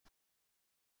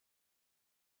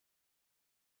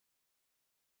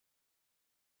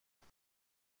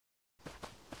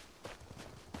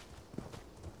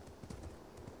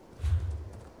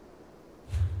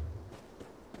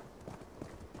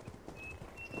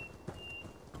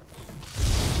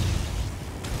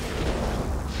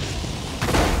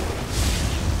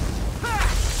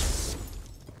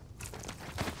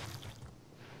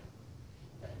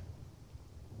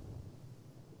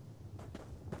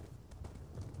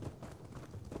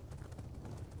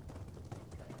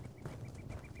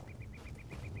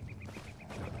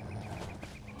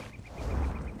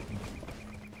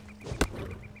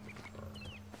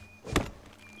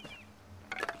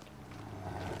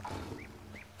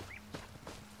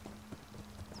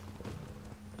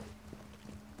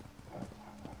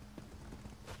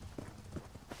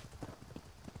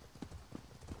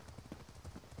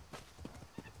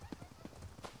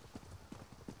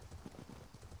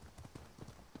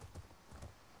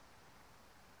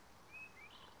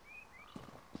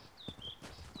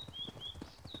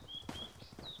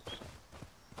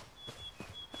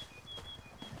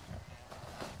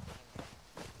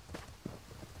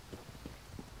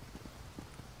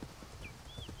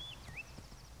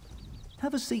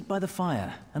Have a seat by the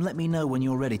fire and let me know when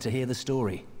you're ready to hear the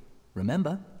story.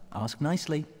 Remember, ask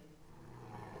nicely.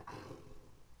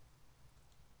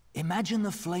 Imagine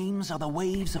the flames are the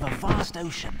waves of a vast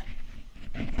ocean.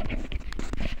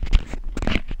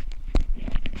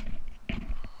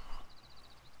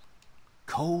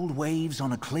 Cold waves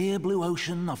on a clear blue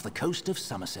ocean off the coast of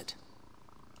Somerset.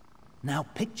 Now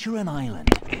picture an island.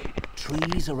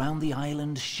 Trees around the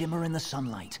island shimmer in the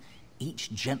sunlight.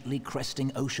 Each gently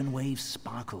cresting ocean wave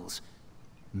sparkles.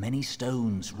 Many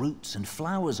stones, roots, and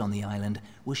flowers on the island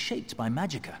were shaped by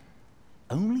magicka.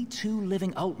 Only 2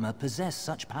 living Ultma possess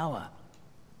such power.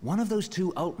 One of those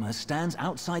 2 Ultma stands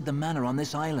outside the manor on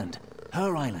this island.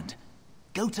 Her island.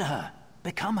 Go to her.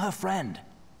 Become her friend.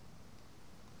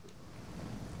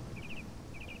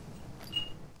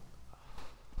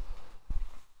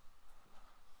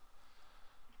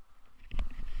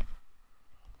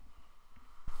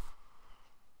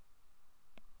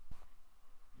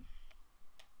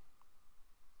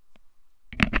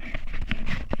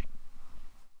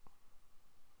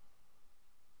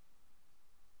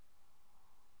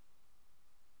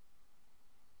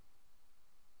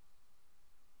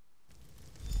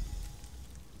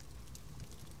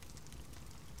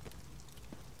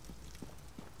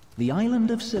 The island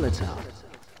of Silitar.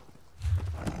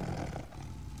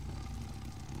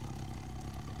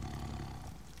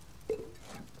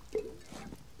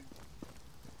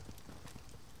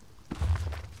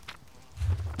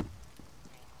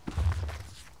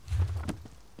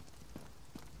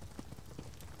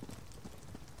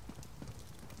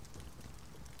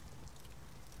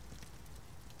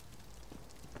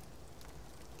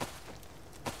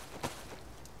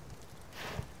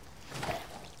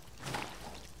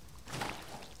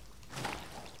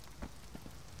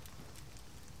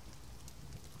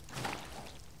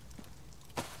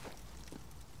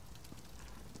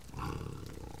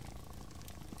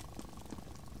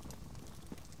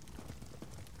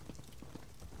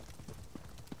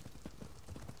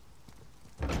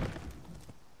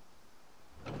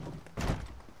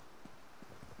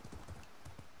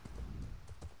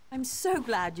 I'm so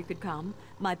glad you could come.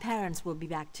 My parents will be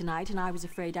back tonight, and I was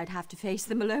afraid I'd have to face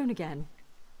them alone again.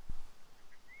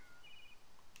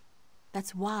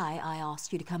 That's why I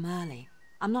asked you to come early.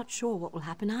 I'm not sure what will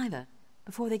happen either.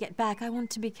 Before they get back, I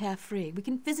want to be carefree. We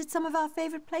can visit some of our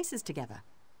favorite places together.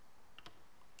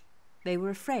 They were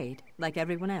afraid, like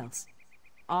everyone else.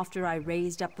 After I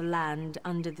raised up the land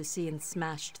under the sea and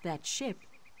smashed that ship,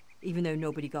 even though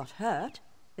nobody got hurt,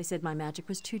 they said my magic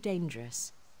was too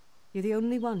dangerous. You're the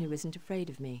only one who isn't afraid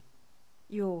of me.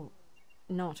 You're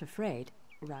not afraid,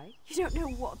 right? You don't know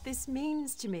what this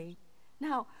means to me.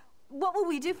 Now, what will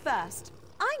we do first?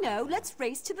 I know, let's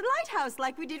race to the lighthouse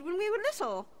like we did when we were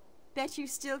little. Bet you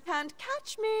still can't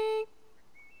catch me.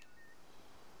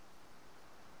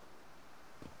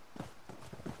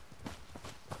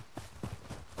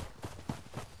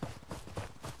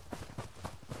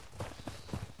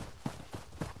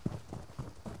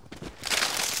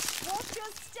 Watch your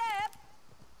step.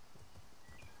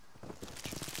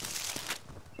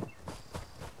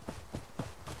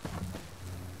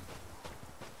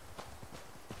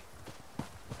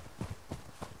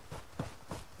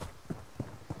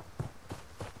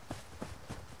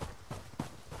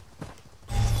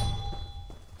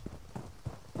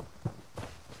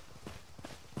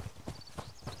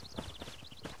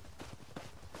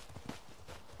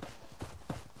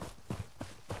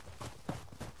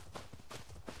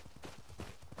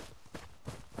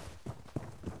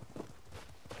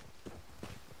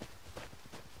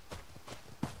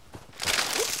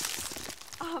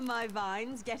 Are my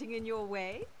vines getting in your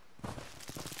way?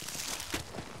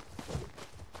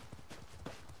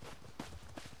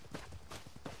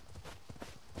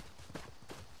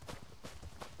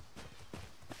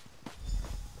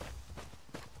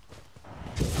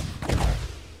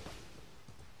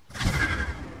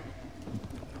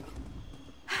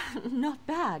 Not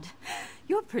bad.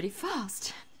 You're pretty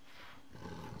fast.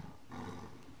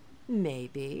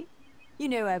 Maybe. You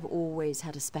know, I've always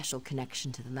had a special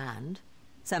connection to the land.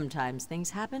 Sometimes things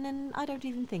happen and I don't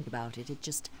even think about it. It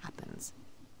just happens.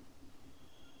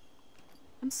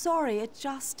 I'm sorry, it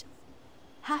just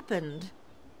happened.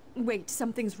 Wait,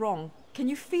 something's wrong. Can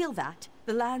you feel that?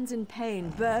 The land's in pain,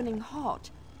 burning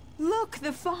hot. Look,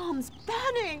 the farm's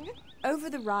burning! Over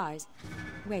the rise.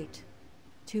 Wait.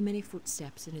 Too many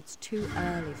footsteps and it's too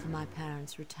early for my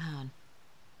parents' return.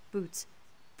 Boots.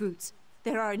 Boots.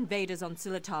 There are invaders on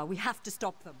Silitar. We have to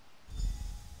stop them.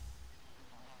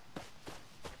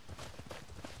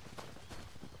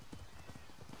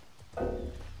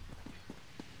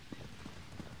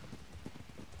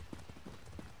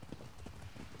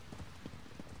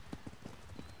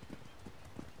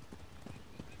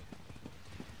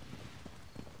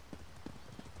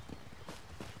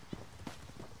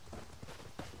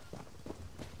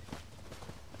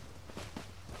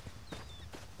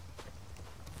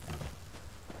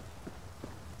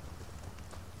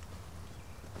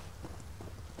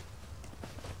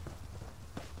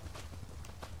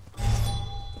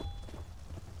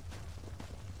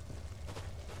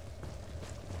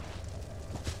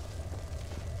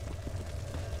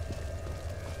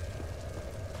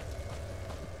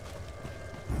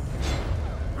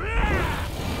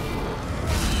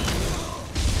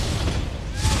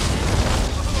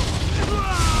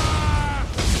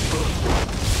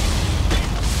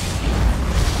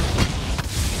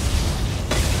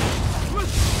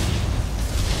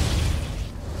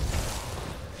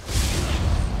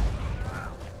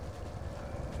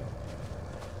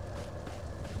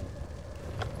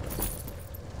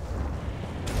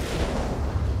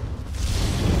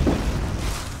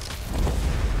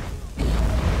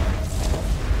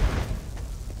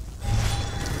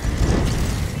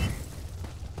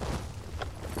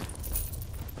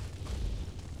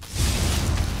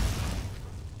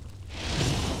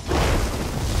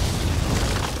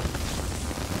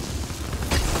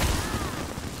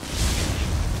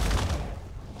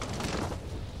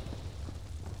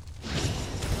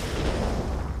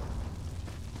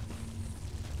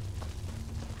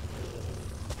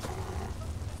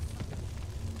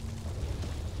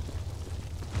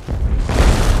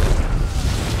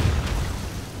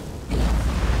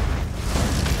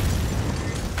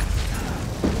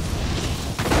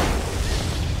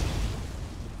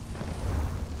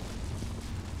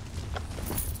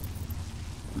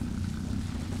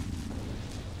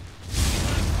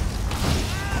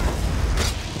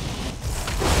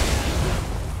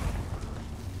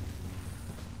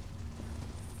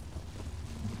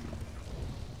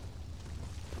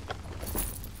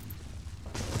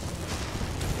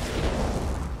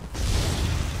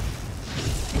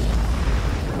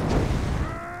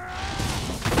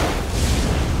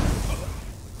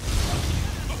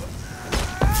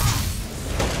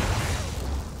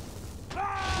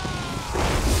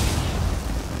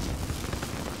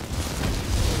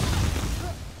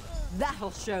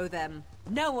 That'll show them.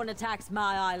 No one attacks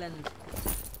my island.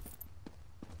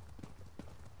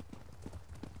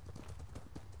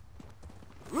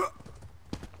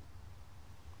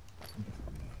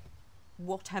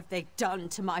 What have they done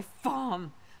to my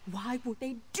farm? Why would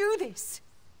they do this?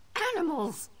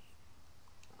 Animals!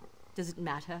 Does it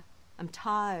matter? I'm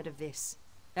tired of this.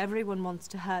 Everyone wants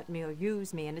to hurt me or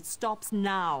use me, and it stops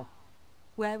now.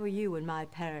 Where were you when my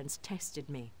parents tested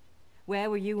me? Where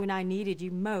were you when I needed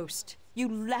you most? You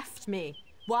left me.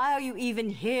 Why are you even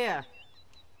here?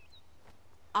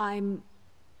 I'm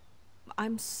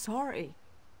sorry.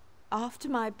 After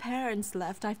my parents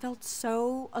left, I felt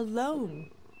so alone.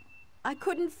 I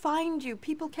couldn't find you.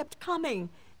 People kept coming.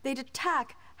 They'd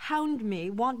attack, hound me,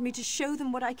 want me to show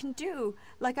them what I can do,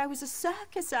 like I was a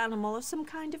circus animal or some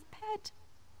kind of pet.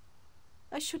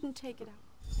 I shouldn't take it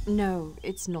out. No,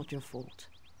 it's not your fault.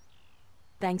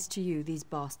 Thanks to you, these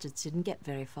bastards didn't get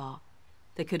very far.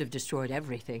 They could have destroyed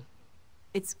everything.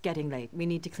 It's getting late. We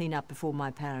need to clean up before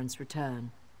my parents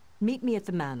return. Meet me at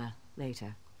the manor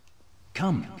later.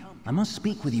 Come, I must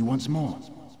speak with you once more.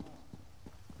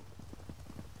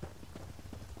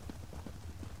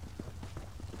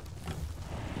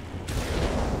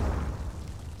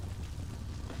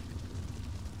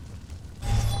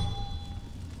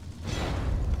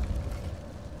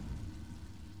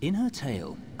 In her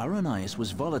tale, Aranias was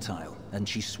volatile, and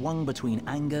she swung between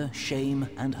anger, shame,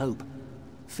 and hope.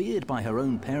 Feared by her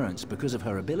own parents because of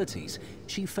her abilities,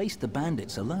 she faced the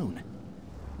bandits alone.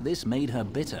 This made her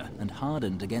bitter and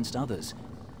hardened against others,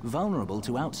 vulnerable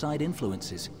to outside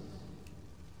influences.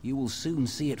 You will soon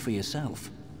see it for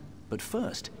yourself. But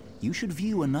first, you should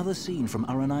view another scene from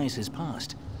Aranias'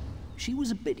 past. She was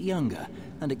a bit younger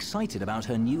and excited about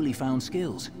her newly found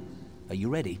skills. Are you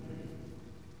ready?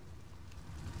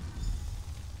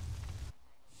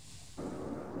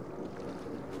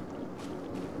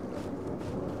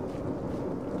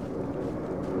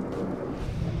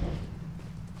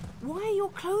 Why are your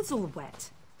clothes all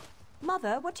wet?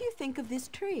 Mother, what do you think of this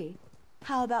tree?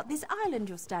 How about this island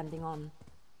you're standing on?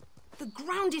 The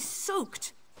ground is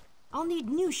soaked. I'll need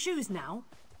new shoes now.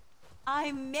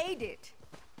 I made it.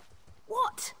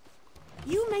 What?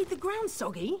 You made the ground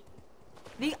soggy?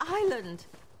 The island.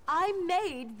 I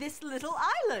made this little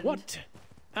island. What?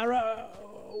 Ara,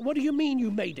 what do you mean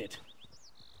you made it?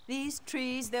 These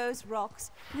trees, those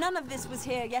rocks, none of this was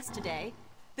here yesterday.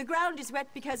 The ground is wet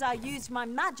because I used my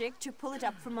magic to pull it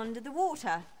up from under the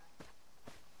water.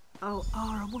 Oh,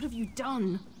 Ara, what have you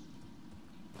done?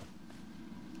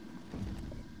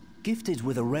 Gifted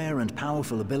with a rare and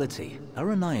powerful ability,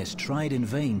 Aranias tried in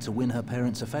vain to win her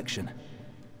parents' affection.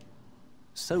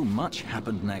 So much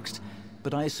happened next,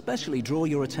 but I especially draw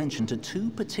your attention to two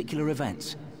particular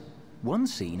events. One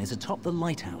scene is atop the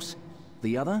lighthouse,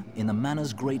 the other in the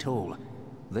manor's great hall.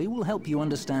 They will help you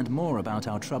understand more about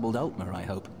our troubled Altmer, I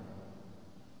hope.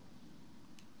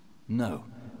 No.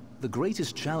 The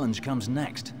greatest challenge comes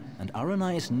next, and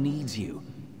Aranias needs you.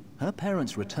 Her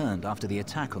parents returned after the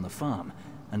attack on the farm,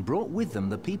 and brought with them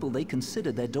the people they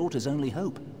considered their daughter's only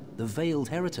hope, the Veiled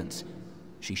Heritance.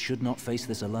 She should not face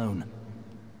this alone.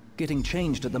 Getting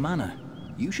changed at the manor.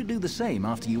 You should do the same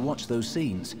after you watch those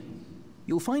scenes.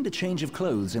 You'll find a change of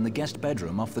clothes in the guest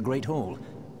bedroom off the Great Hall.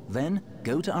 Then,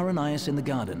 go to Aranias in the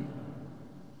garden.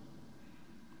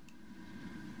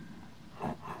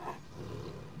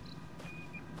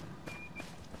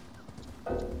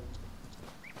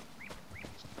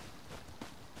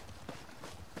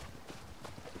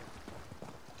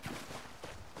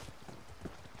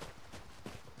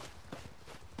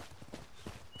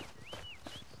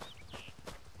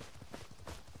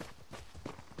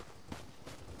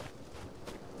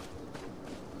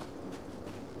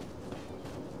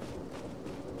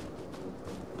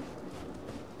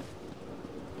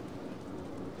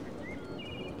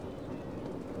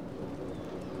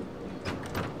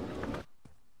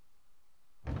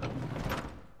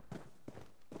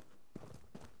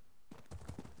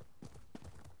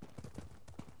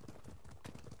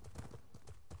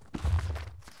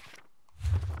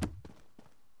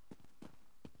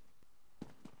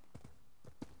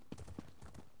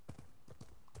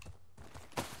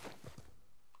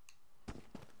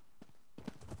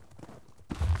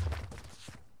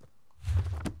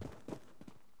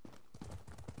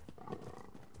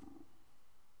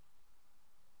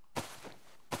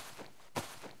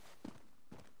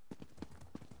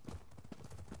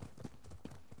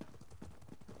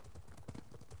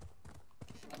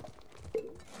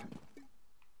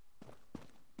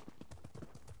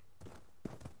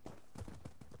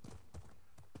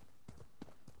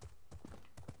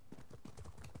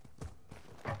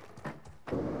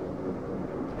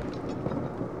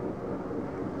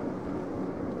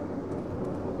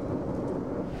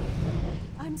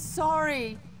 I'm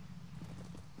sorry.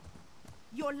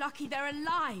 You're lucky they're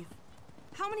alive.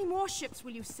 How many more ships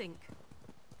will you sink?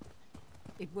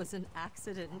 It was an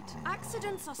accident.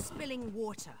 Accidents are spilling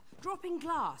water, dropping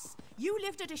glass. You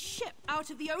lifted a ship out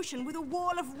of the ocean with a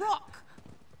wall of rock.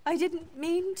 I didn't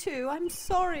mean to. I'm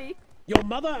sorry. Your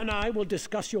mother and I will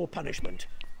discuss your punishment.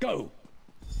 Go.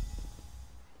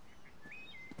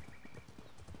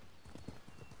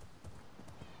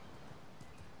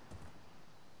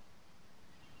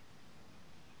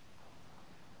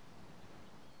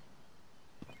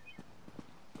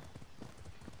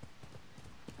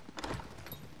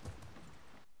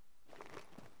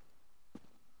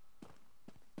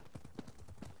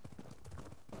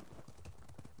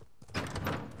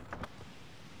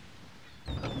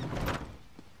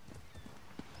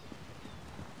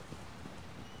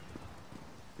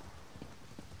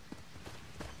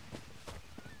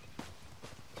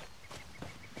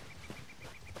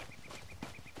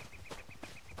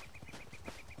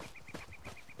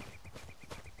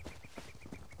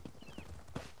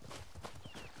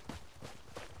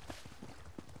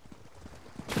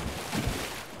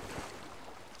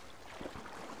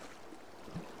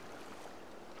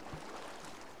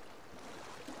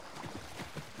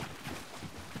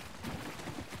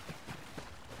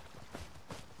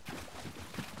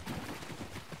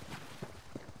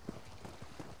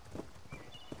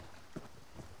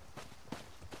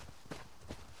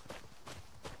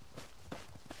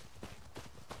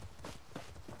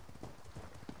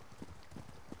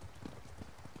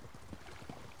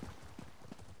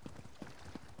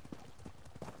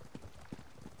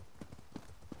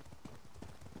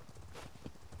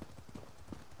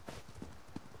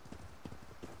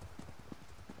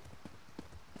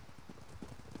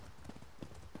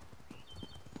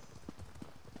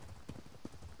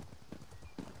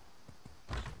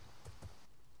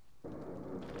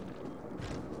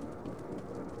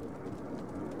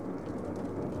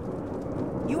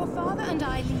 Your father and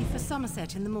I leave for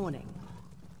Somerset in the morning.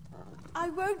 I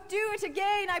won't do it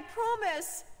again, I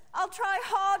promise. I'll try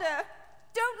harder.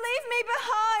 Don't leave me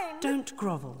behind. Don't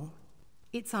grovel.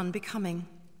 It's unbecoming.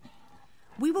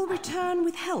 We will return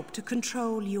with help to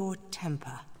control your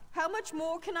temper. How much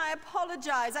more can I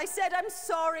apologize? I said I'm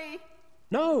sorry.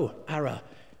 No, Ara.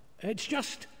 It's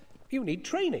just you need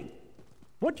training.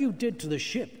 What you did to the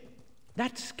ship,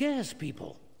 that scares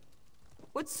people.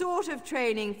 What sort of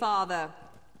training, Father?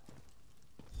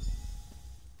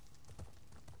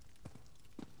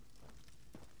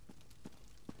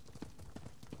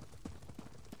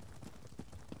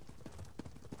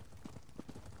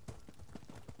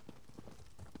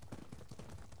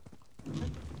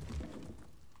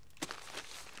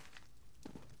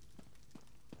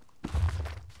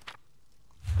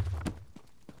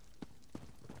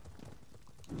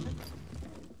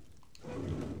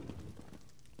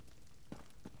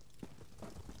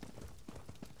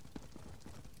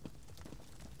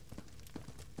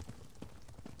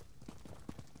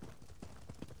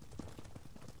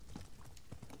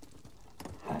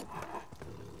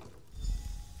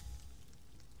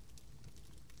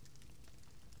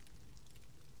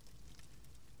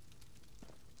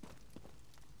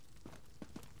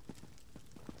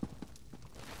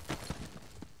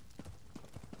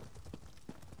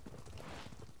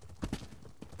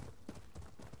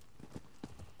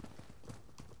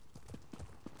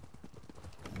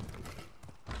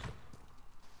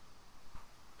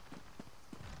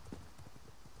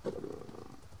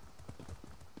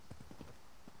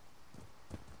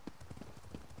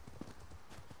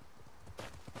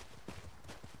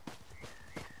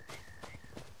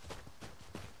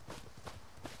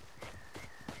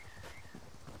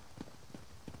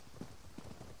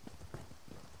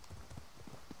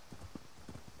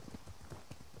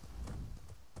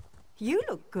 You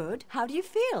look good. How do you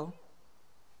feel?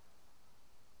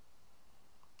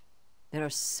 There are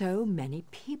so many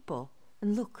people.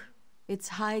 And look, it's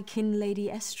High Kin Lady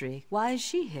Estrie. Why is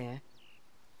she here?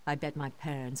 I bet my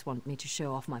parents want me to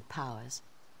show off my powers.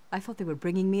 I thought they were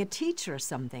bringing me a teacher or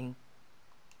something.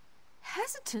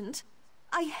 Hesitant?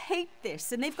 I hate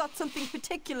this, and they've got something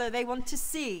particular they want to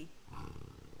see.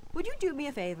 Would you do me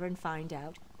a favor and find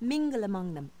out? Mingle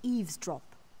among them, eavesdrop.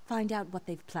 Find out what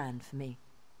they've planned for me.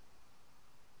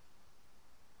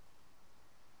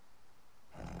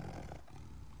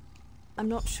 I'm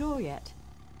not sure yet.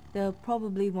 They'll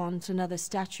probably want another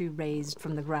statue raised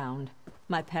from the ground.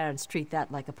 My parents treat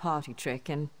that like a party trick,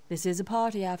 and this is a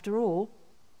party after all.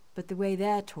 But the way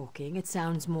they're talking, it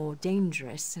sounds more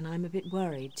dangerous, and I'm a bit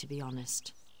worried, to be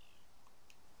honest.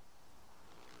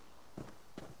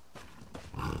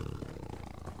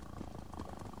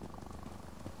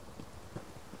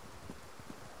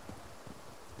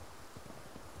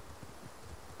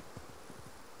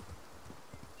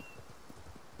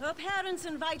 Her parents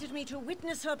invited me to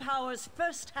witness her powers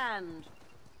firsthand.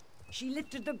 She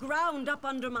lifted the ground up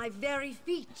under my very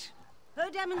feet.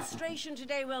 Her demonstration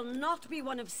today will not be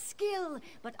one of skill,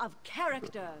 but of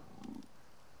character.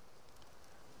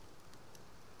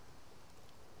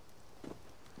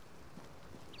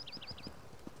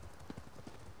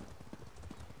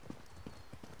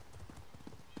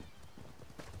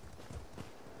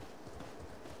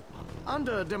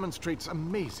 Anda demonstrates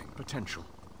amazing potential.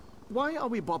 Why are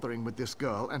we bothering with this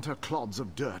girl and her clods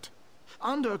of dirt?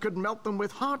 Anda could melt them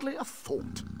with hardly a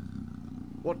thought.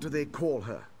 What do they call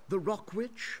her? The Rock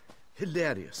Witch?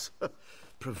 Hilarious.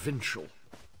 Provincial.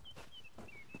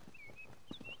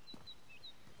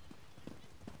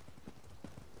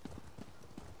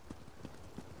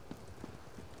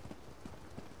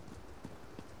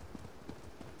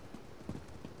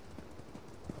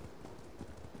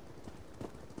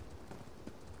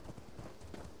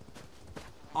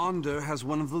 Ander has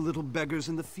one of the little beggars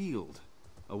in the field,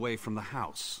 away from the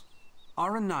house.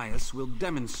 Aranias will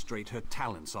demonstrate her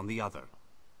talents on the other.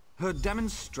 Her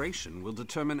demonstration will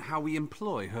determine how we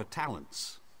employ her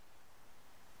talents.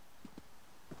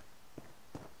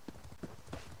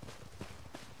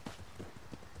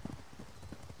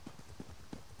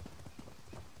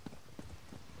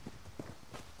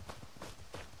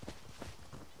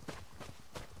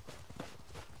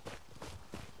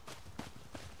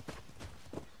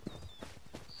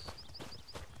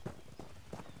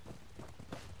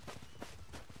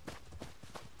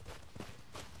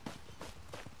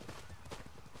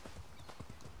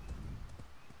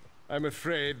 I'm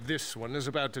afraid this one is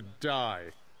about to die.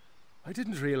 I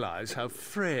didn't realize how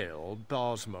frail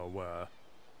Bosma were.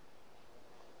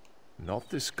 Not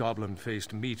this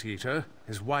goblin-faced meat-eater,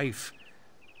 his wife.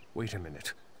 Wait a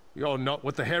minute. You're not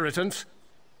with the Heritants?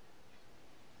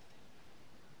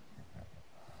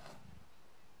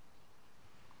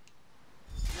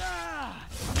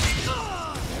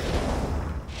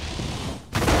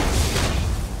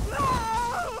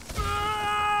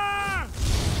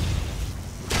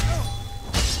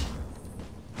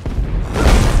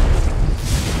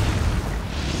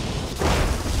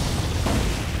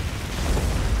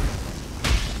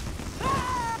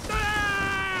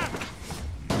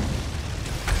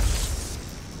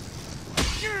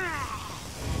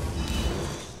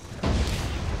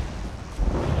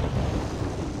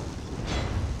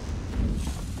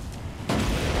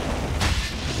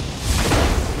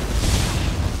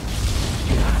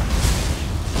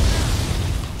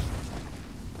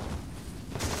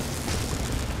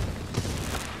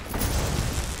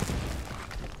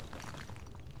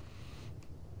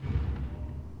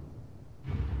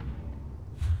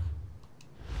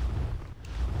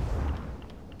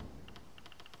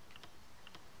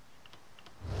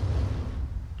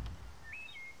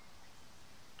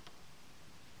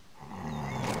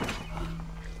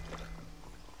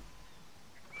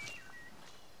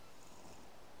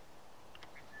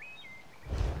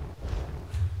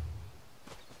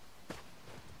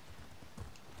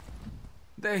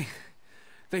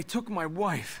 They took my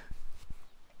wife.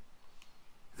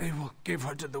 They will give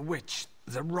her to the witch,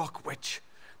 the Rock Witch.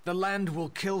 The land will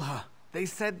kill her. They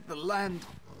said the land...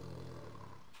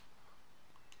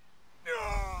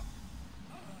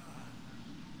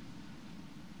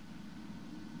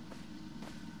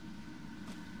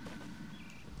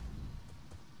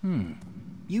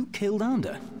 You killed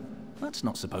Anda. That's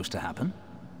not supposed to happen.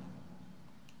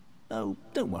 Oh,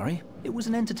 don't worry. It was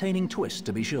an entertaining twist,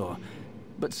 to be sure.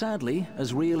 But sadly,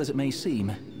 as real as it may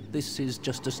seem, this is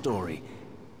just a story.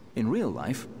 In real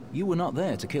life, you were not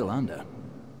there to kill Anda.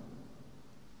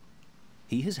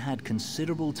 He has had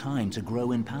considerable time to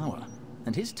grow in power,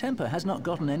 and his temper has not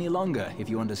gotten any longer, if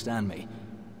you understand me.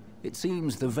 It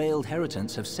seems the Veiled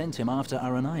Heritants have sent him after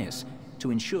Aranias to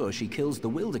ensure she kills the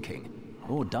Wilder King,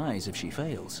 or dies if she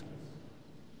fails.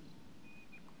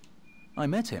 I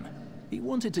met him. He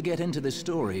wanted to get into this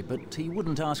story, but he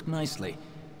wouldn't ask nicely.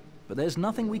 But there's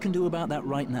nothing we can do about that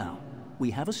right now.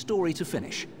 We have a story to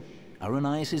finish.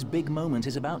 Aranias' big moment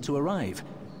is about to arrive.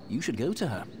 You should go to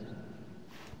her.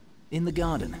 In the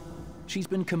garden. She's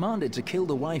been commanded to kill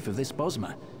the wife of this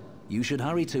Bosma. You should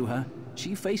hurry to her.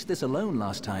 She faced this alone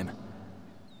last time.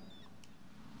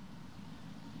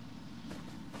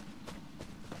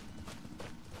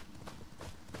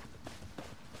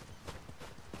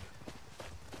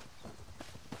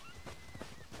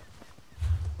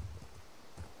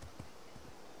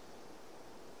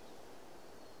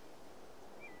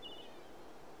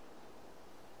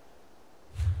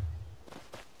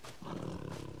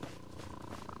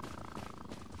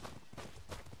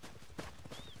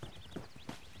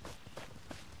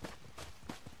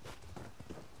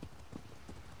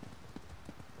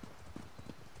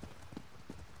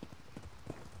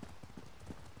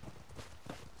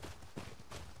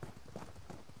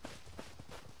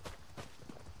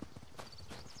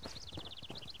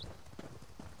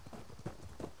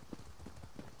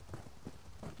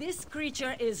 This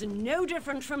creature is no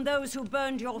different from those who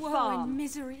burned your Woe farm. and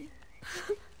misery.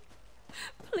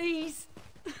 Please.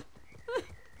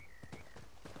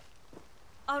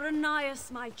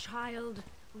 Aranias, my child,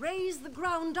 raise the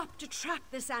ground up to trap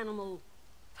this animal.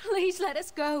 Please let us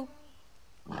go.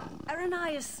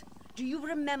 Aranias, do you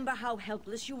remember how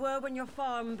helpless you were when your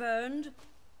farm burned?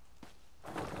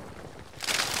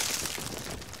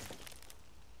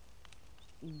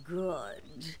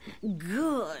 Good,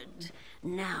 good.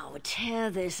 Now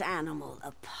tear this animal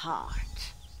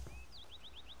apart.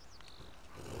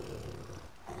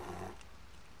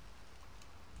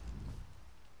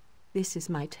 This is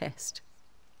my test.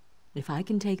 If I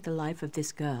can take the life of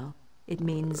this girl, it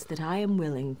means that I am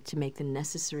willing to make the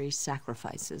necessary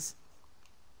sacrifices.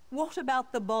 What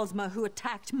about the Bosmer who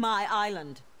attacked my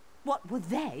island? What were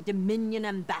they, Dominion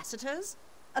ambassadors?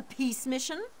 A peace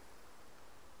mission?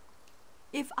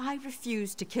 If I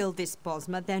refuse to kill this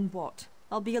Bosmer, then what?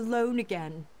 I'll be alone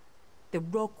again. The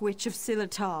Rock Witch of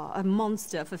Silitar, a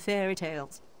monster for fairy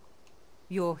tales.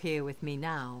 You're here with me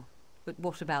now, but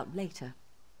what about later?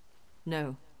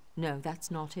 No,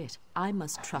 that's not it. I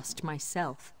must trust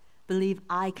myself. Believe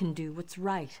I can do what's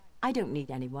right. I don't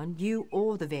need anyone, you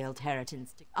or the Veiled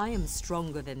Heritance. I am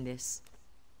stronger than this.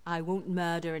 I won't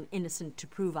murder an innocent to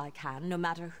prove I can, no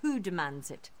matter who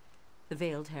demands it. The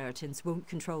Veiled Heritance won't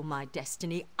control my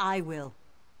destiny. I will.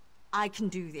 I can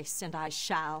do this, and I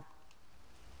shall.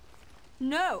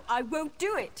 No, I won't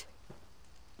do it!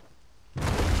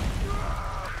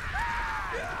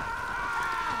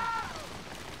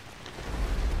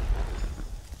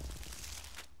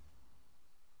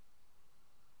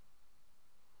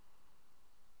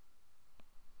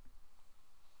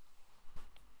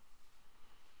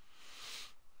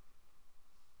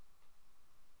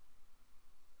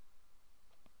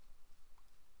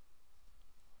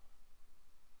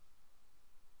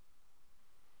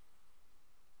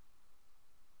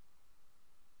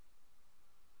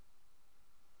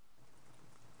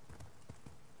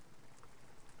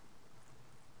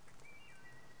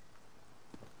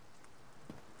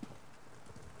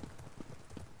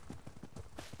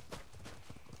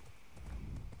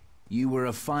 You were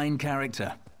a fine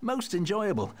character, most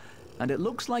enjoyable, and it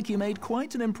looks like you made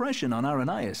quite an impression on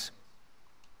Aranias.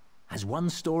 As one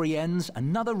story ends,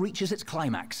 another reaches its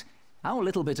climax. Our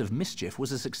little bit of mischief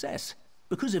was a success.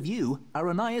 Because of you,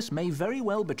 Aranias may very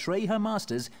well betray her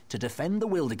masters to defend the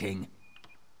Wilder King.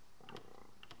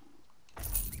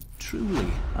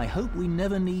 Truly, I hope we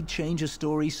never need change a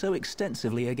story so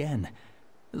extensively again.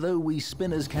 Though we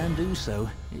spinners can do so,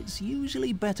 it's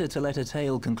usually better to let a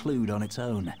tale conclude on its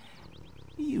own.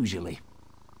 Usually.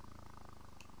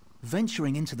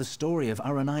 Venturing into the story of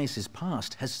Aranias'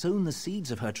 past has sown the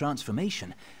seeds of her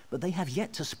transformation, but they have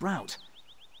yet to sprout.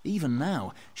 Even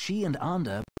now, she and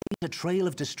Anda lead a trail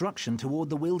of destruction toward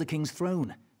the Wilder King's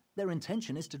throne. Their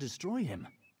intention is to destroy him.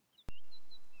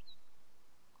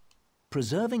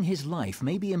 Preserving his life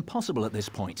may be impossible at this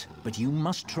point, but you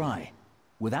must try.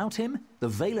 Without him, the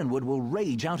Valenwood will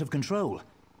rage out of control.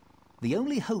 The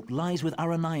only hope lies with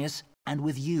Aranias and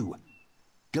with you.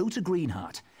 Go to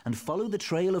Greenheart and follow the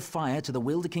trail of fire to the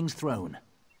Wilder King's throne.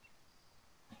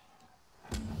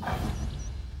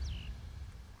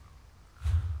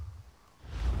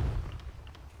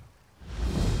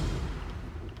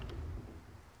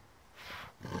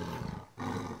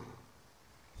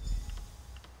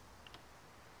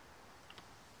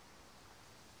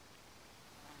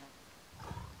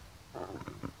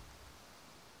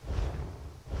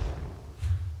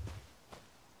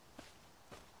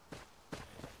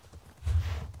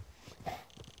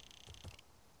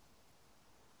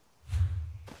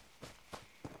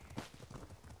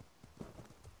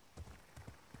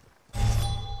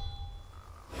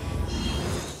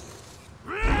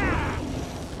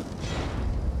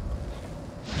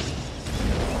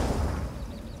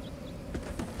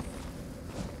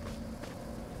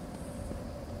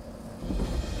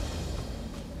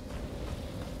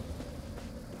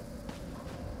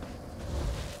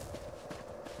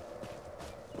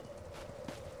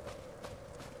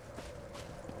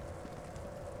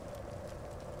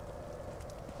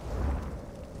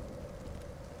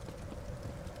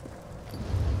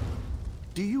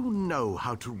 Do you know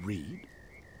how to read?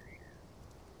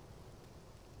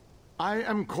 I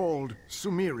am called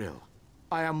Sumiril.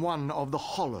 I am one of the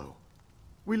Hollow.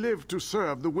 We live to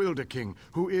serve the Wilder King,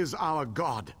 who is our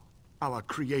god, our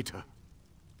creator.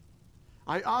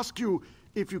 I ask you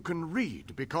if you can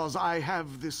read, because I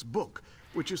have this book,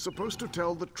 which is supposed to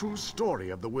tell the true story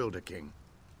of the Wilder King.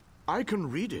 I can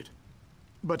read it,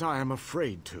 but I am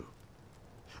afraid to.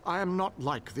 I am not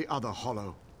like the other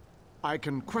Hollow. I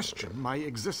can question my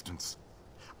existence.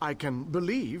 I can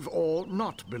believe or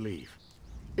not believe.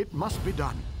 It must be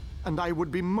done, and I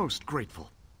would be most grateful.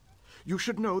 You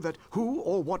should know that who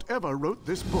or whatever wrote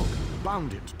this book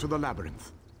bound it to the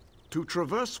labyrinth. To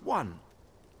traverse one,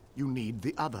 you need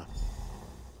the other.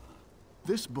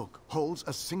 This book holds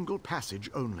a single passage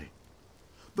only.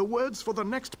 The words for the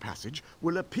next passage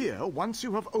will appear once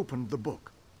you have opened the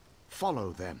book.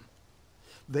 Follow them.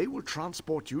 They will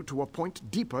transport you to a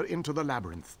point deeper into the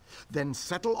labyrinth, then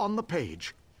settle on the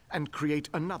page and create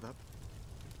another.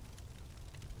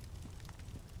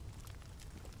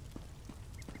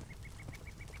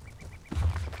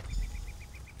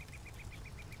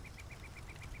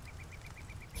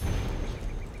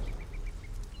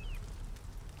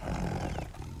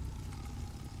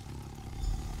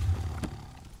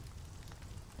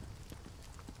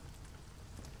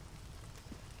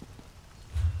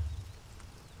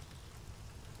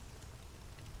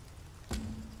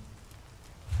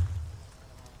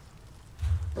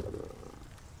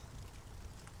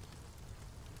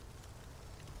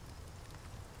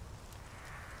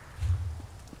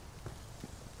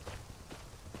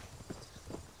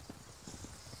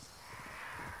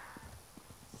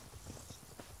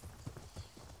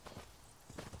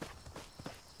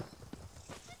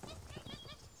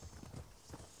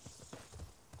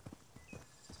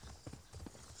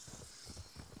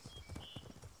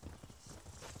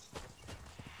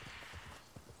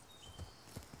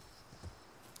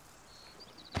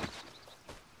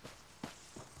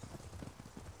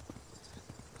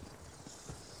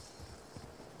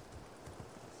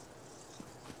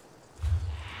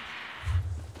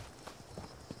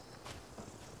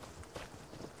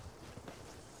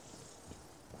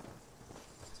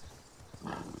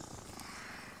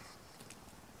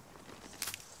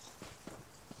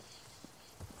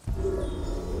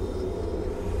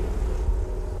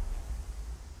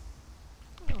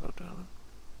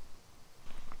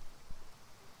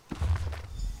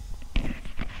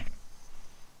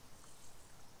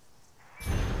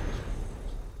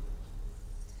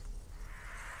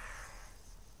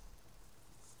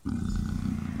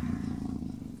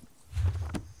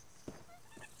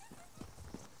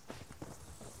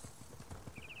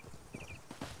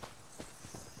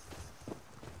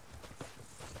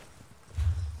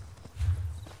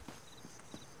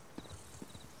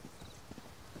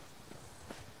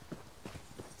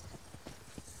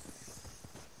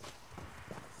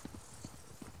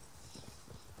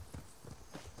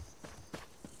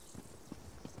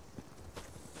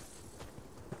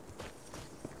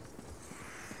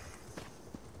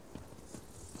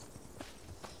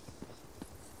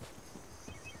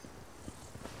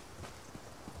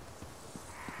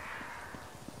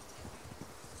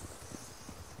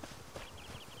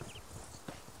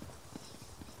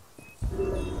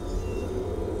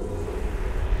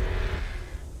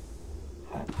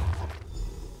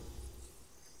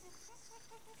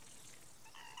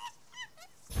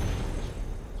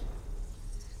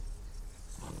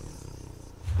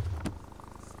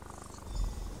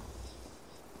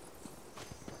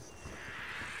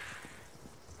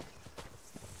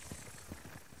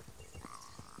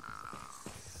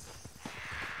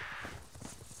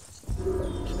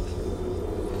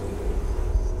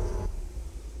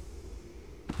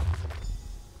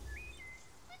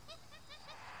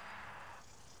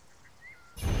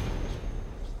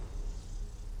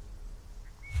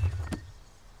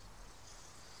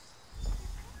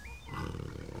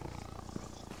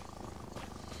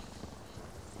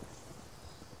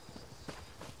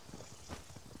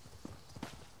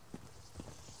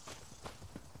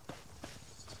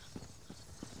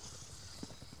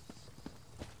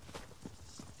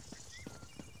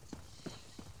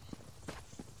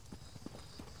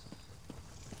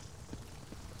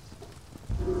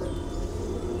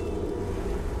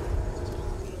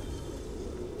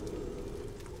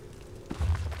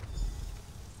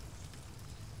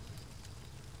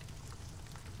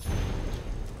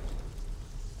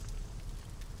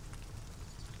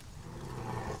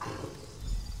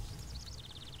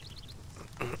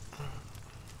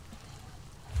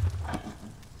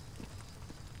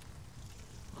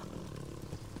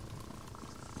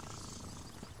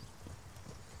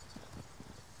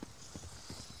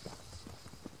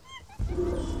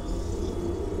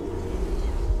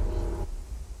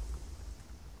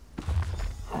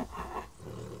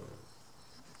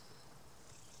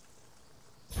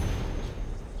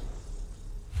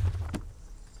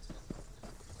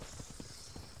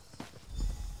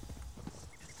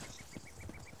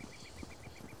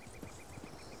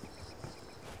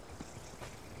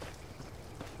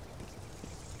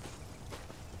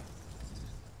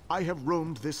 I have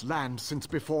roamed this land since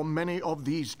before many of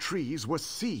these trees were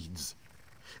seeds.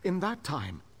 In that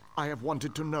time, I have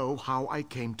wanted to know how I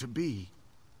came to be.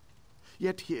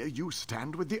 Yet here you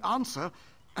stand with the answer,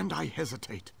 and I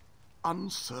hesitate,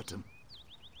 uncertain.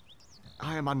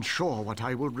 I am unsure what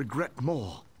I will regret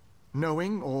more,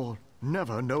 knowing or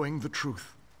never knowing the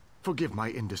truth. Forgive my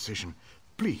indecision.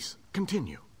 Please,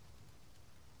 continue.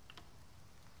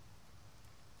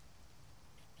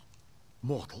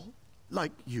 Mortal?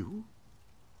 Like you?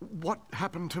 What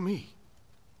happened to me?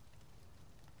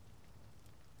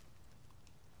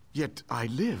 Yet I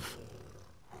live,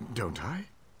 don't I?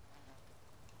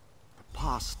 The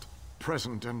past,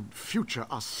 present, and future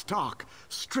are stark,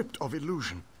 stripped of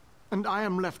illusion, and I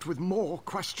am left with more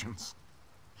questions.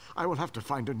 I will have to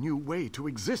find a new way to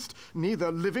exist,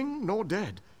 neither living nor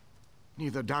dead,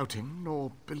 neither doubting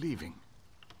nor believing.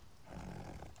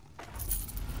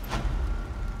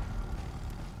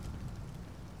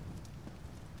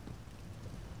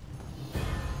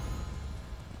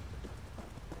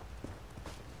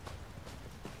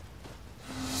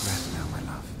 Rest now, my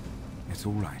love. It's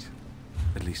all right.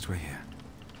 At least we're here.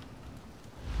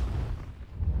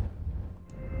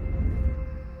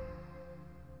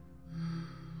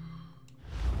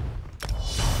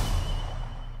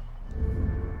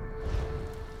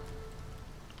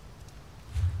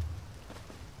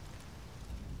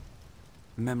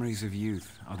 Memories of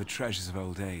youth are the treasures of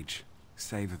old age.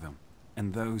 Savor them,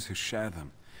 and those who share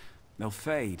them. They'll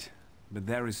fade, but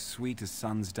they're as sweet as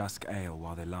sun's dusk ale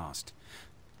while they last.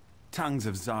 Tongues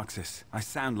of Xarxis, I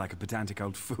sound like a pedantic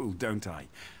old fool, don't I?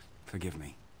 Forgive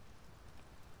me.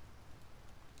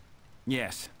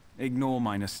 Yes, ignore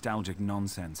my nostalgic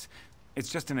nonsense. It's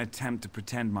just an attempt to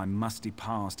pretend my musty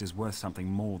past is worth something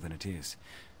more than it is.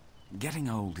 Getting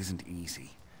old isn't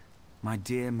easy. My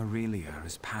dear Marilia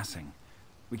is passing.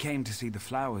 We came to see the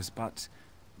flowers, but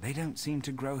they don't seem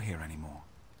to grow here anymore.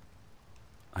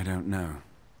 I don't know.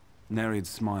 Nereid's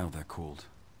Smile, they're called.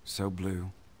 So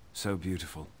blue, so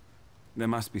beautiful. There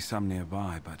must be some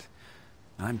nearby, but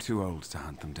I'm too old to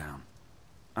hunt them down.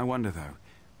 I wonder, though,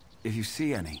 if you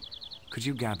see any, could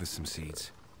you gather some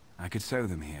seeds? I could sow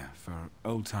them here, for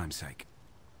old time's sake.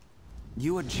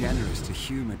 You are generous to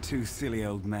humor two silly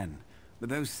old men, but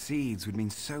those seeds would mean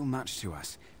so much to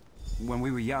us. When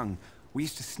we were young, we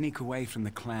used to sneak away from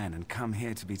the clan and come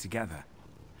here to be together.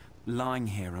 Lying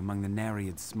here among the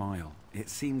Nereid Smile, it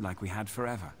seemed like we had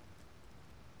forever.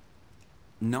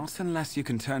 Not unless you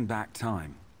can turn back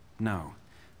time. No.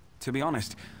 To be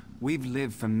honest, we've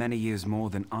lived for many years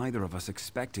more than either of us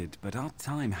expected, but our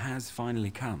time has finally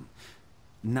come.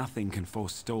 Nothing can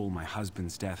forestall my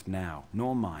husband's death now,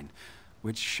 nor mine,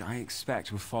 which I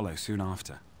expect will follow soon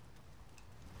after.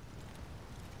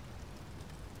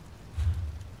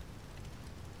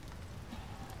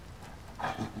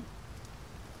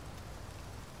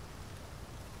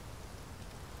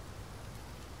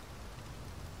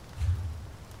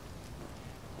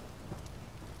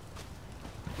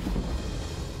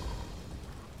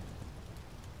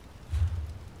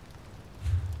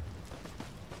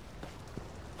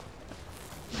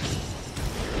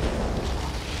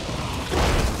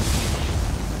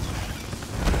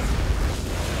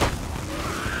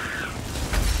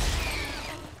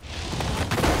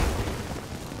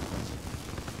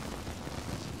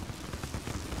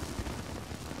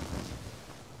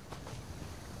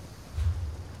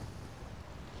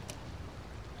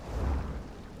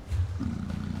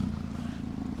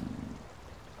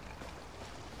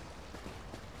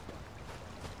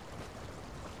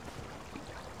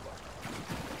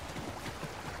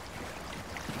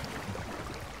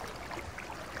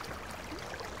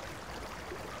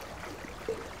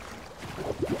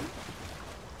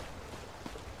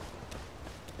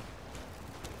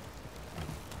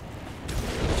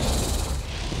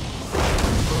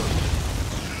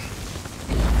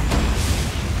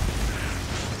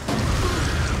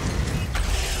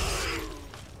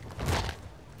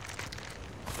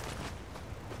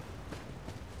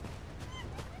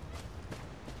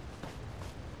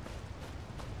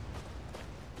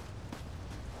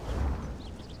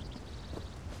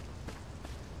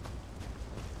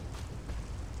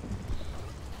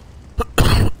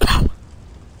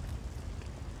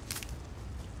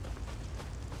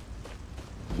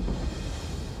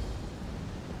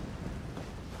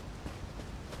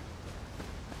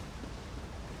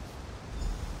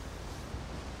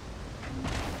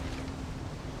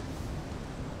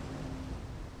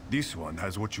 This one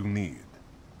has what you need.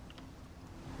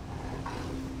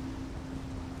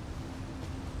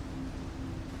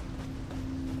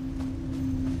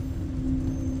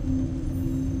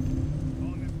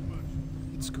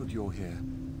 It's good you're here.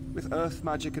 With earth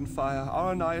magic and fire,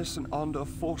 Aranias and Onda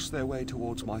force their way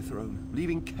towards my throne,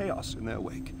 leaving chaos in their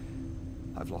wake.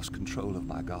 I've lost control of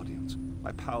my guardians.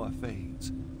 My power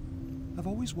fades. I've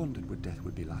always wondered what death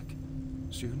would be like.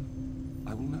 Soon,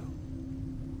 I will know.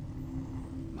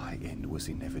 My end was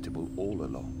inevitable all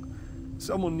along.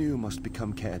 Someone new must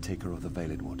become caretaker of the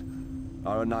Veiled Wood.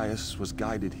 Aranias was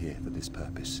guided here for this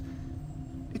purpose.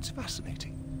 It's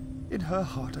fascinating. In her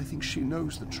heart, I think she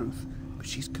knows the truth, but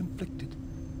she's conflicted.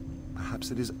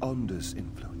 Perhaps it is Onda's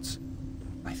influence.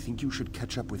 I think you should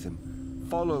catch up with him.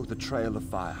 Follow the trail of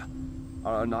fire.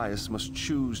 Aranias must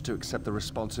choose to accept the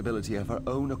responsibility of her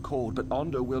own accord, but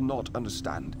Onda will not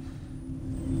understand.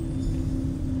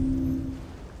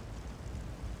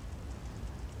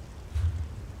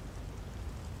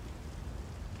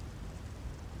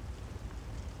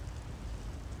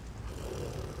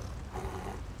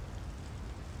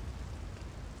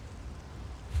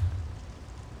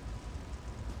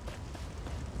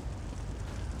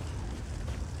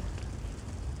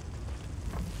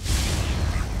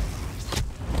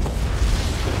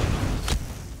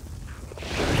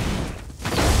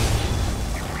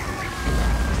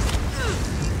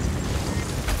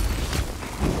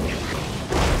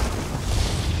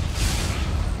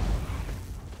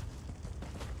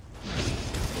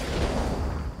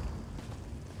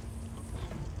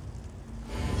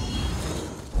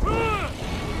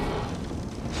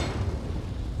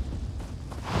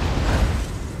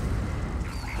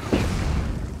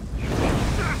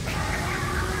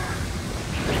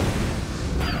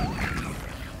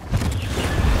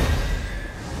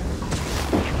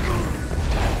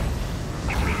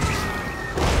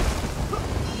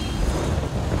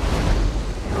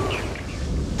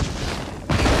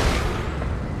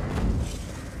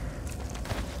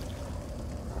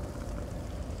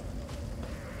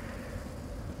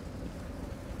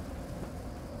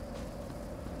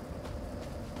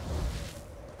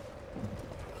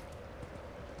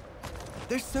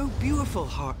 They're so beautiful,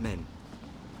 Hartman.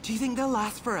 Do you think they'll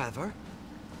last forever?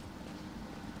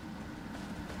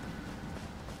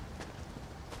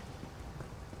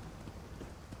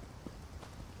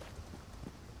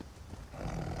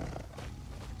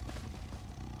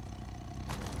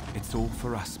 It's all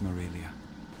for us, Marilia.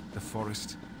 The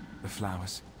forest, the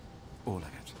flowers, all of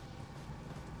it.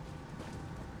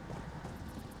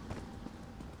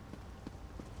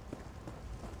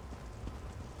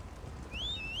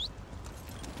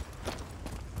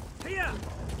 Here!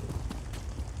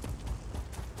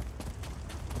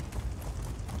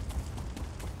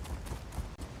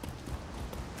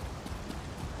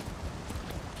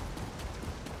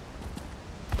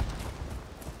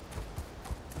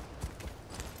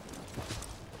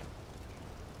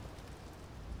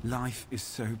 Life is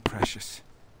so precious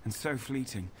and so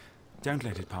fleeting. Don't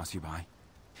let it pass you by.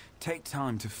 Take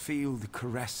time to feel the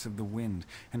caress of the wind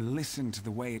and listen to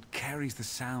the way it carries the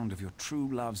sound of your true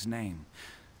love's name.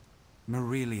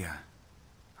 Marilia,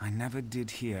 I never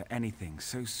did hear anything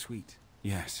so sweet.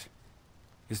 Yes,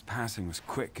 his passing was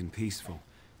quick and peaceful,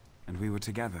 and we were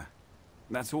together.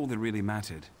 That's all that really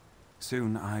mattered.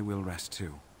 Soon I will rest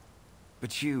too.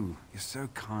 But you're so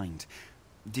kind.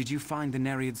 Did you find the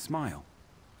Nereid smile?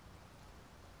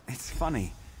 It's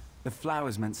funny. The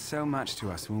flowers meant so much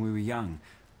to us when we were young,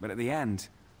 but at the end,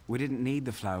 we didn't need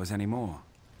the flowers anymore.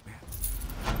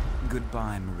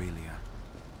 Goodbye, Marilia.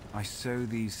 I sow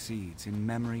these seeds in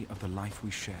memory of the life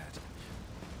we shared.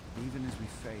 Even as we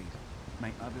fade,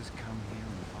 may others come here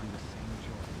and find the same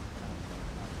joy we found in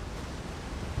our love.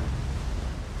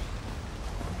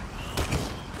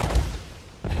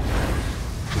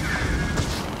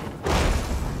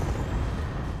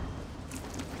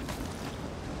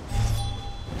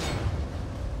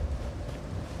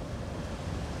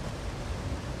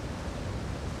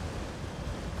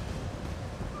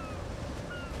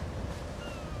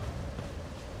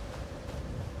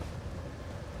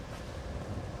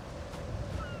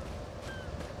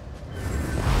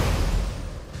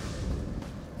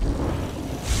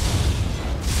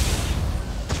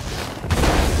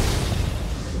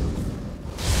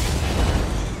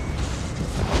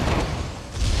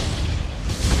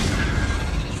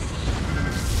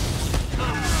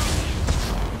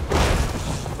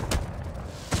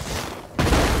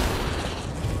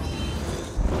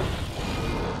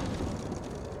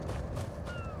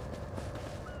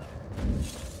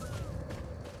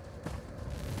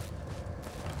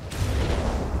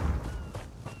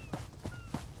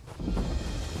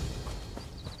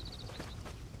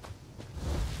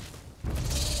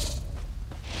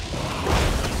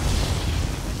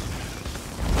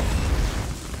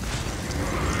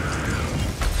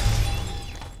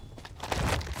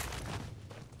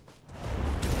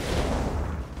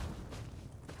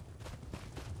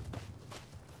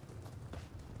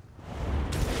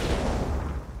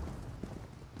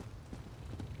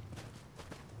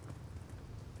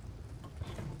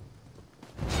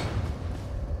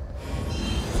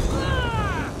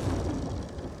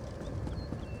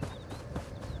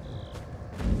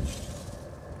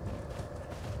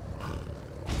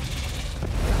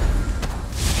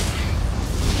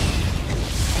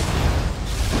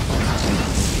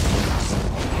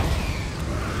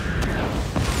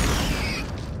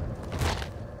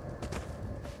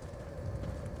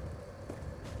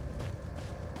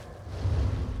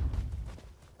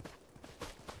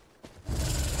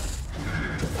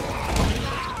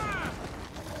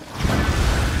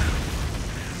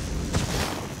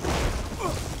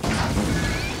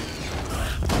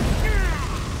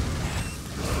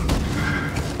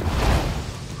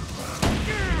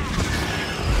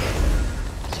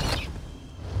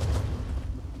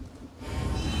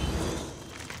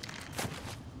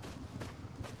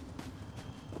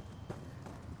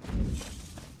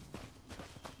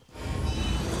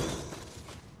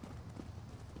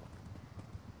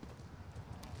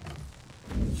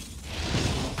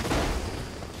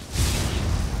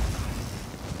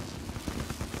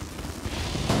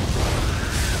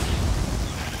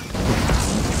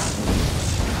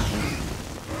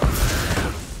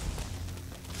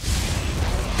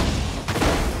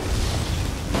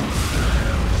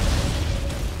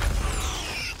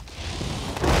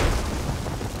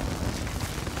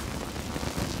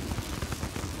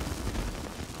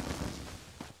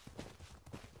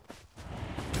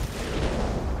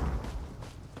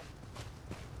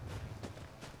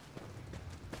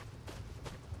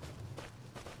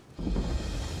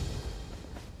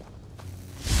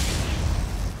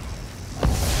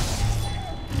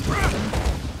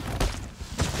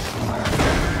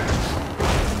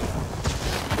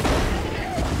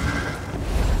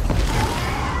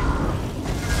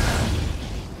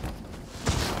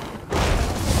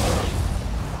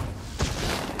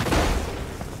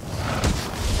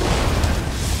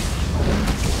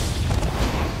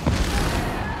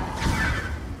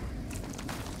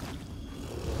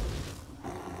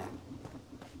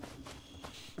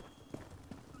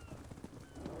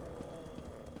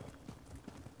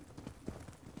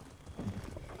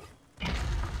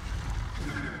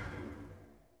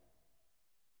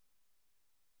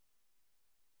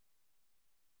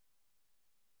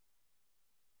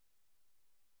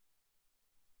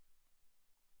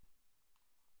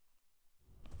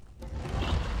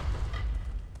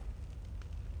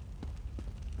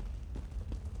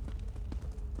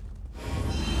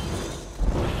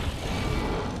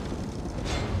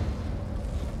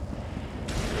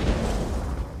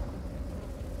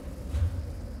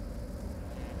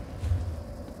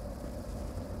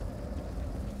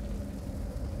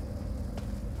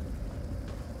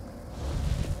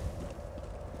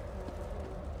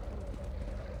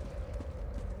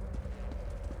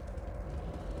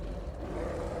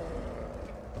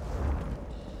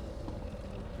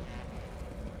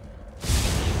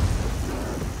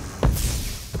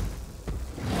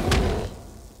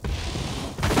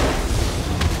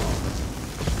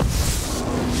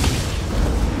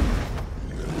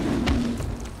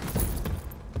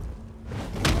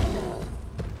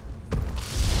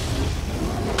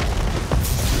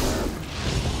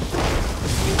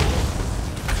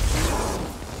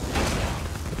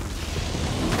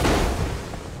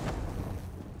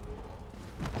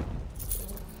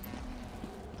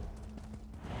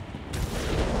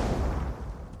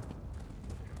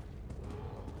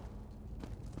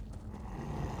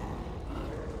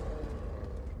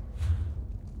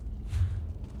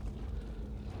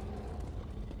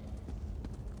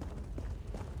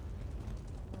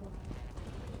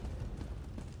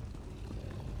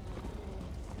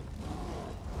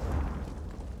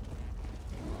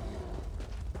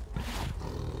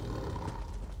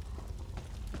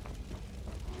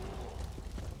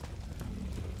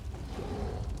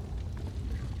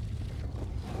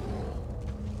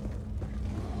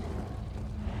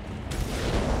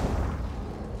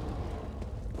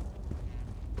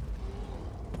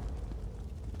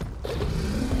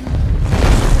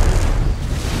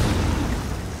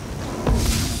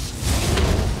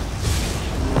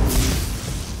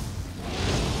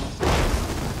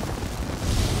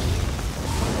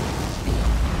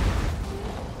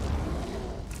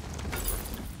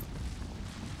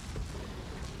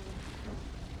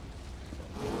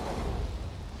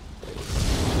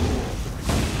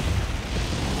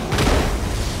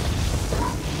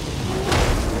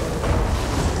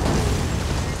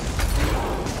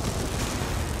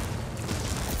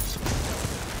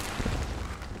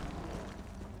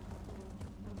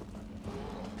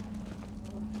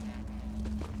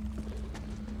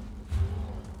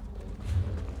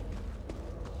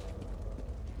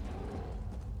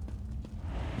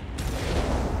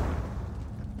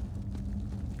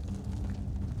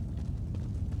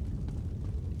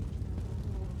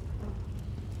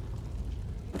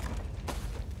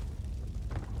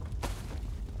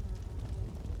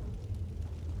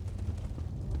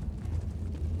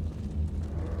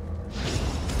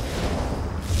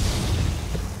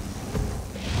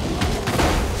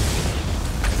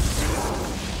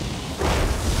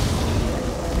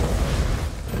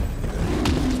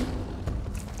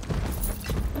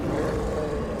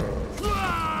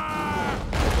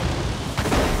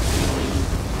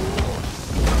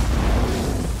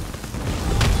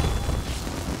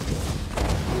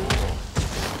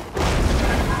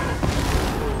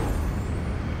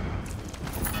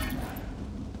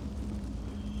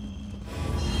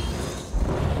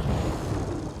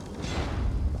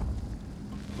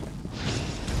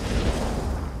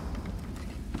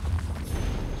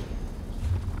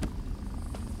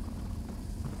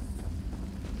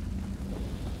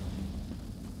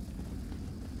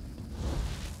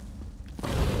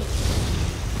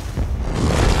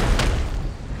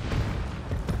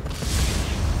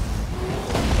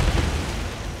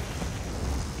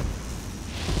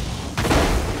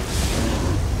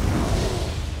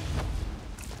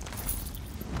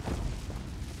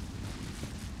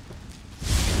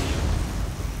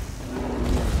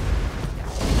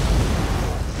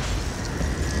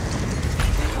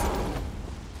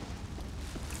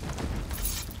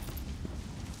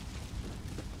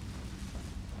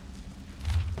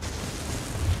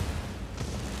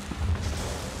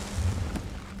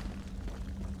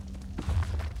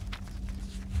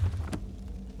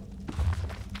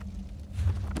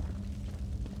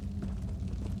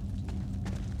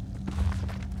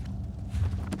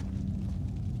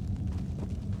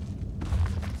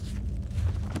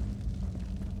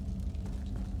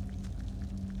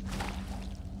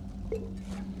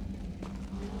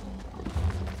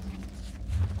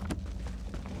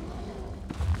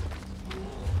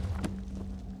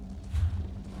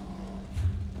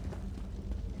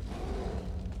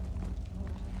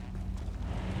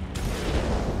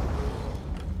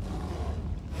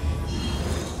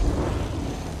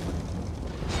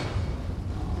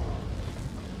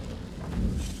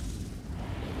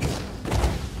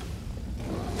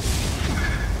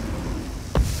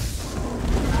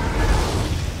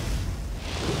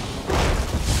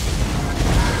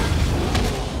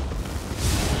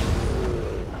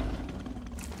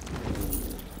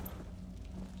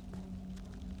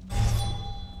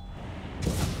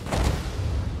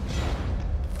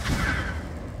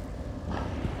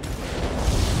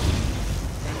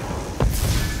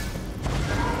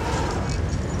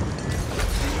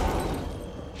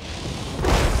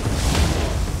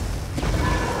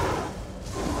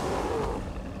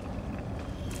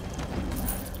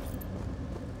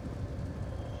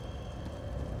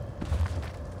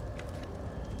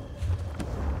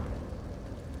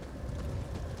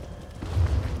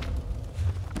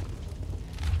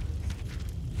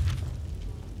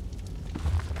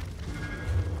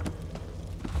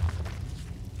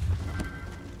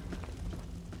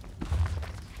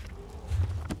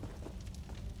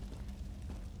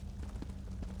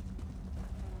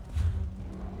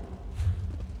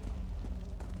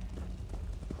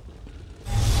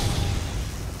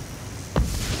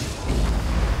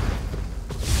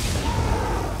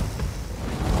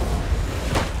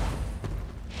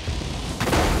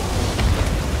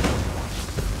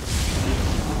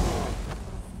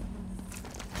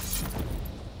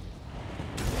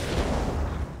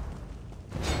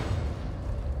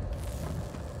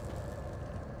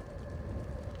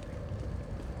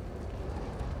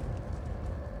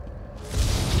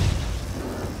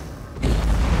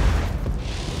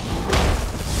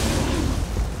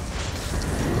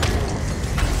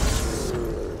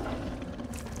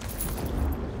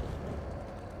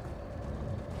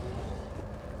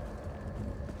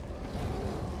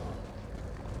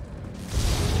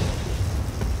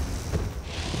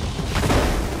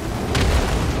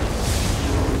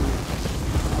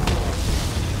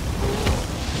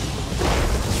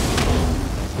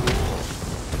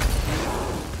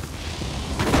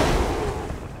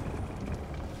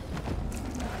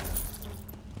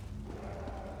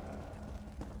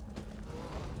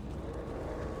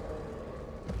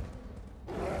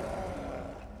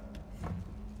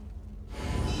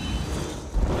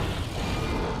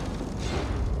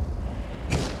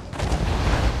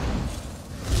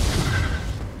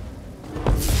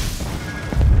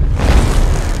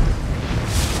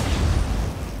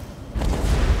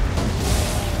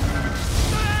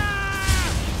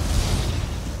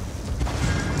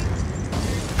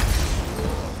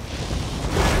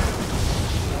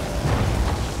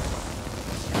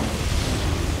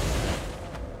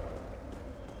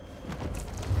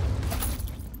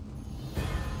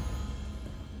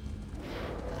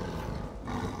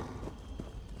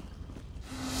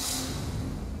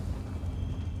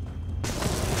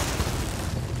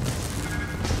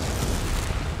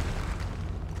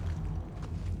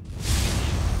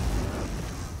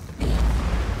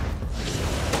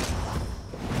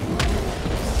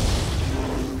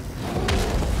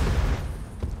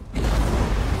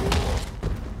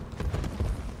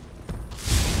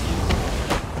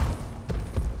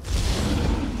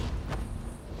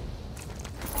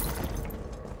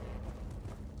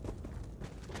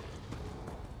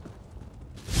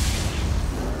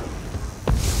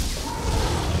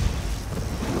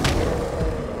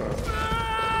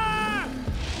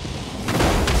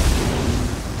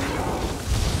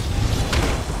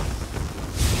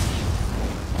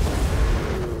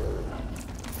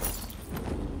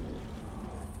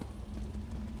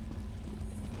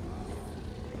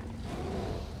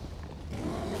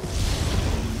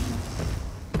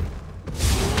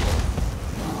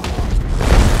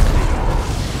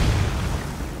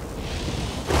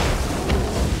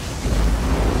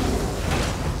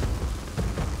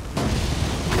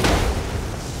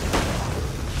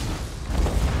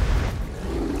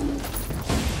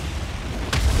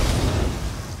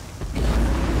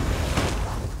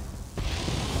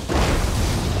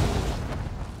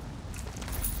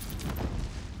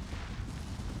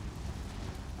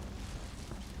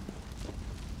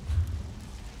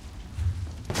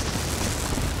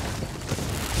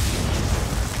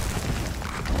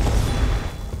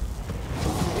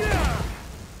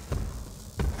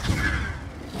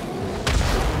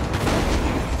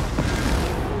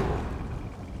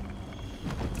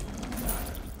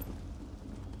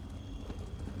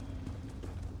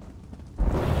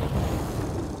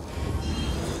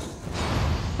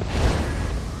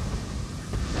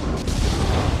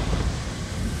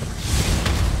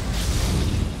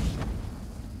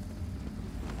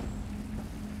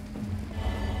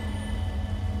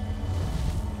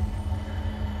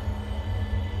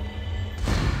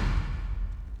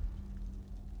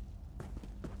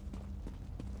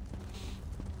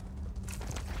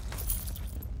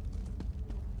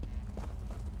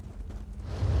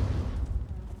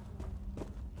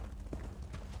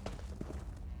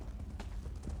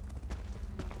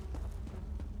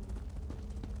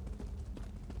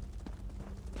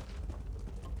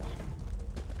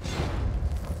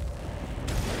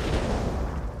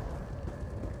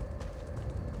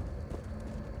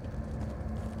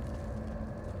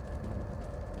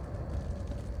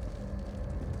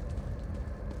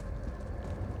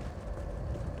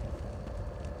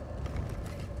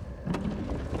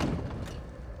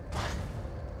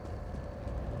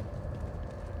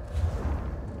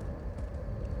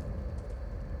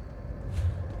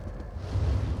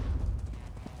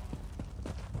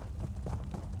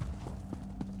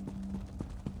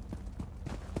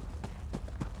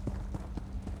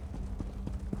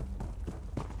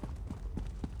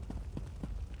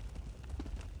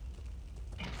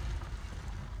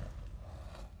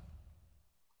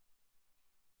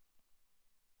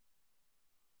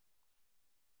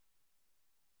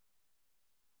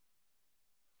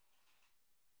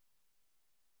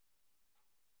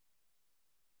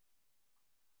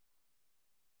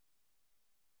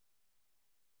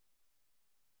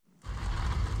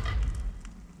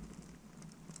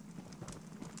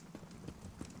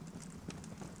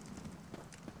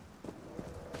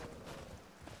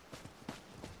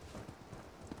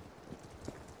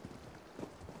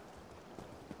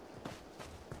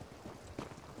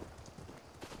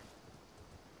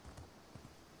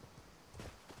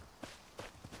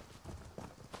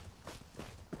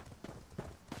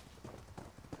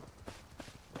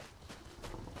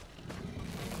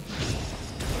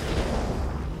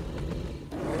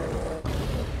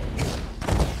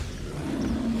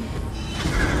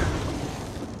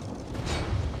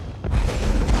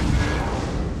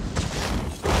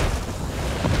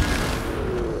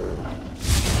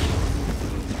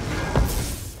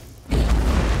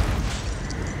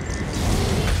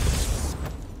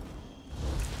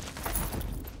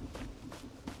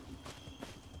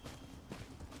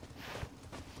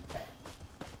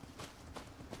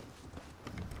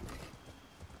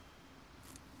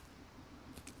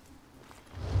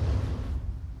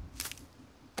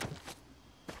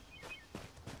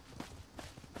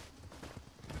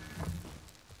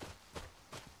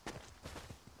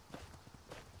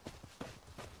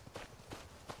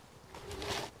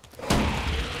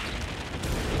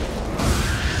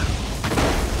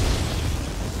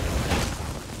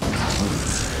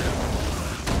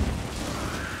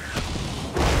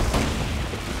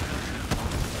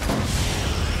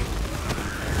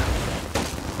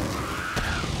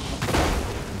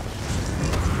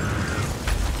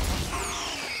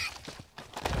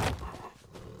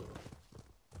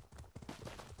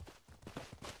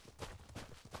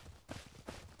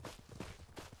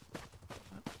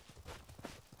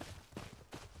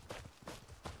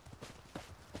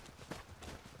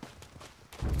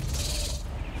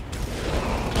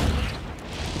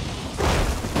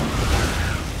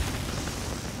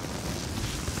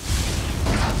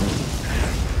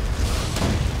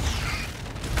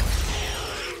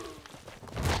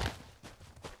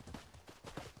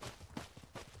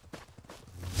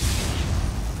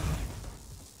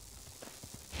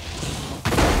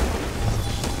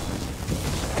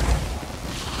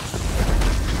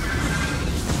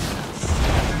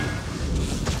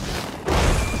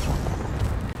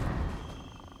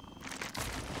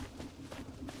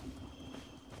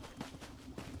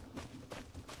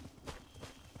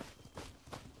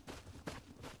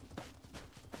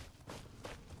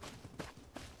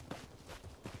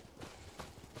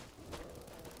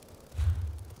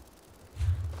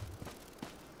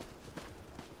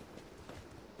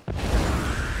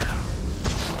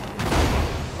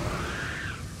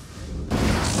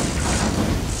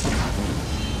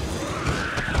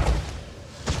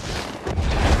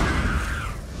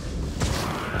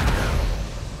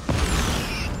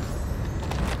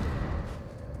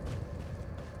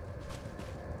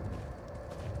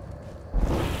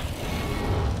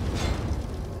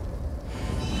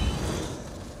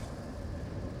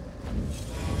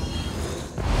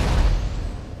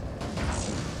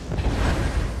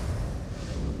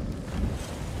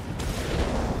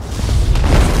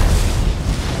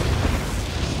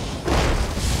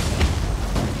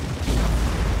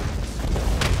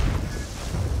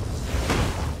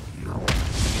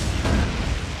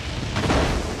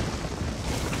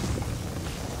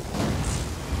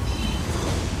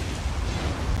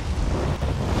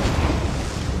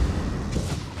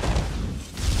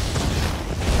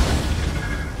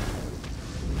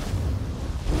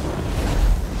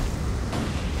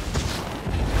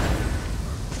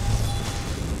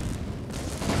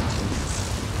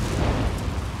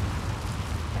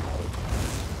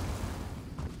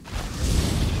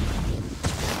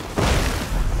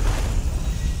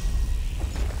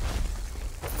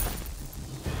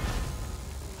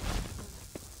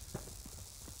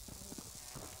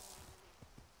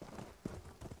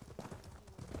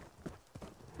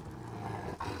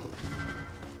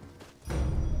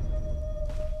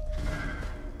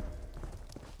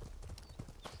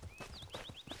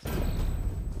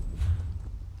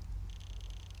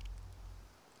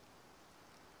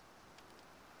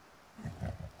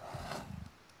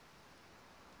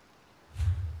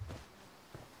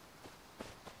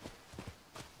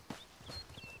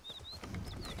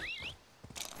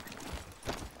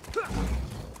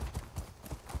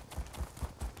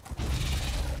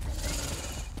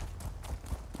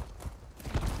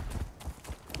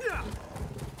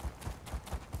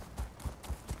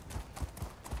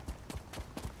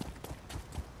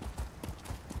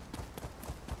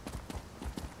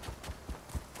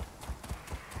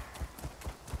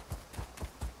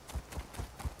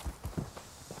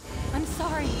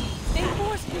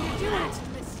 do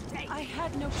it! I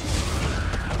had no choice.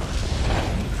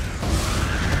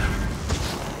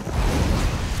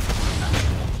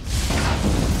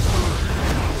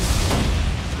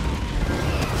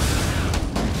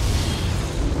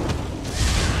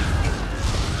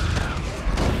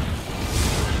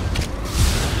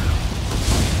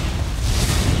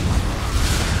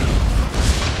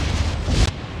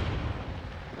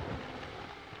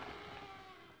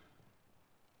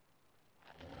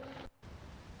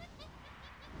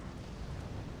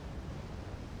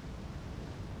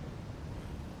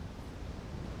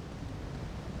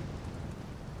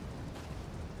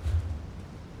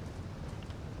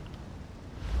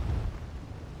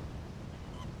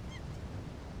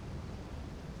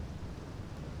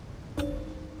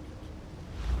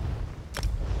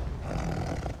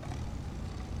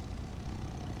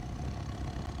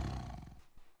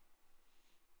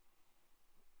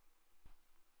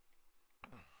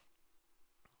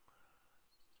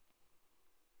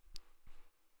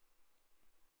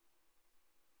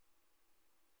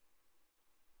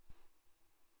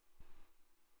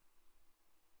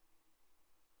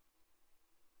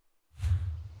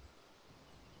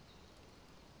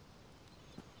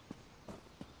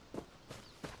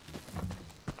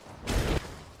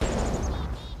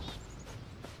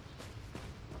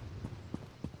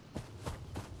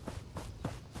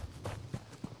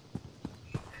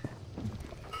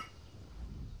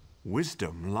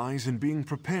 Wisdom lies in being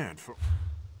prepared for...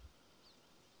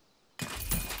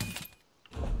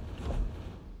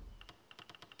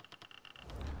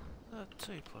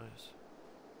 Two players.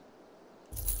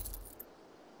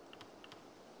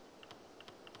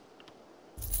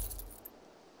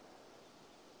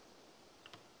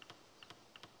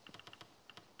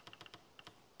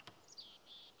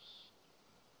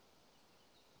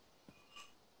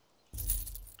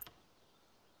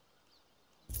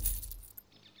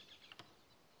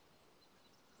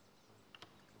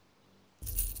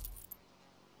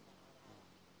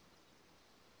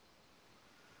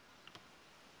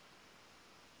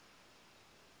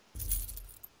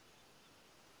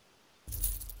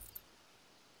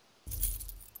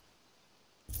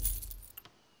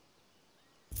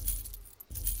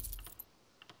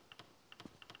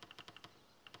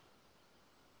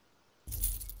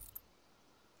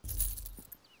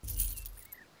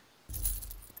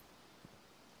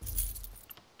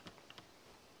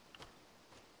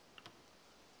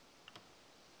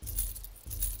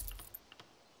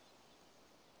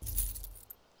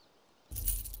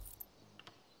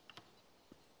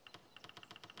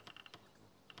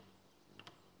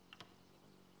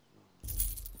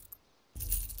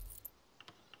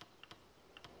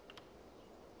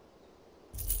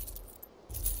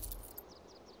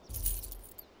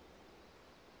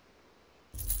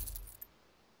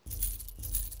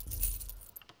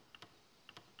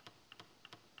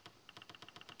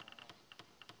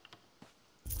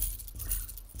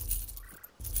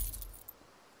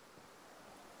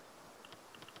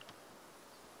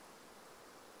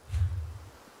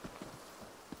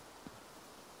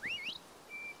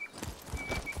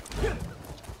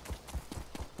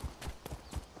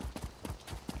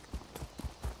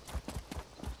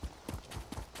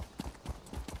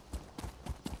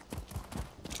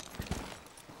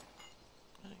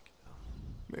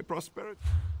 May prosperity...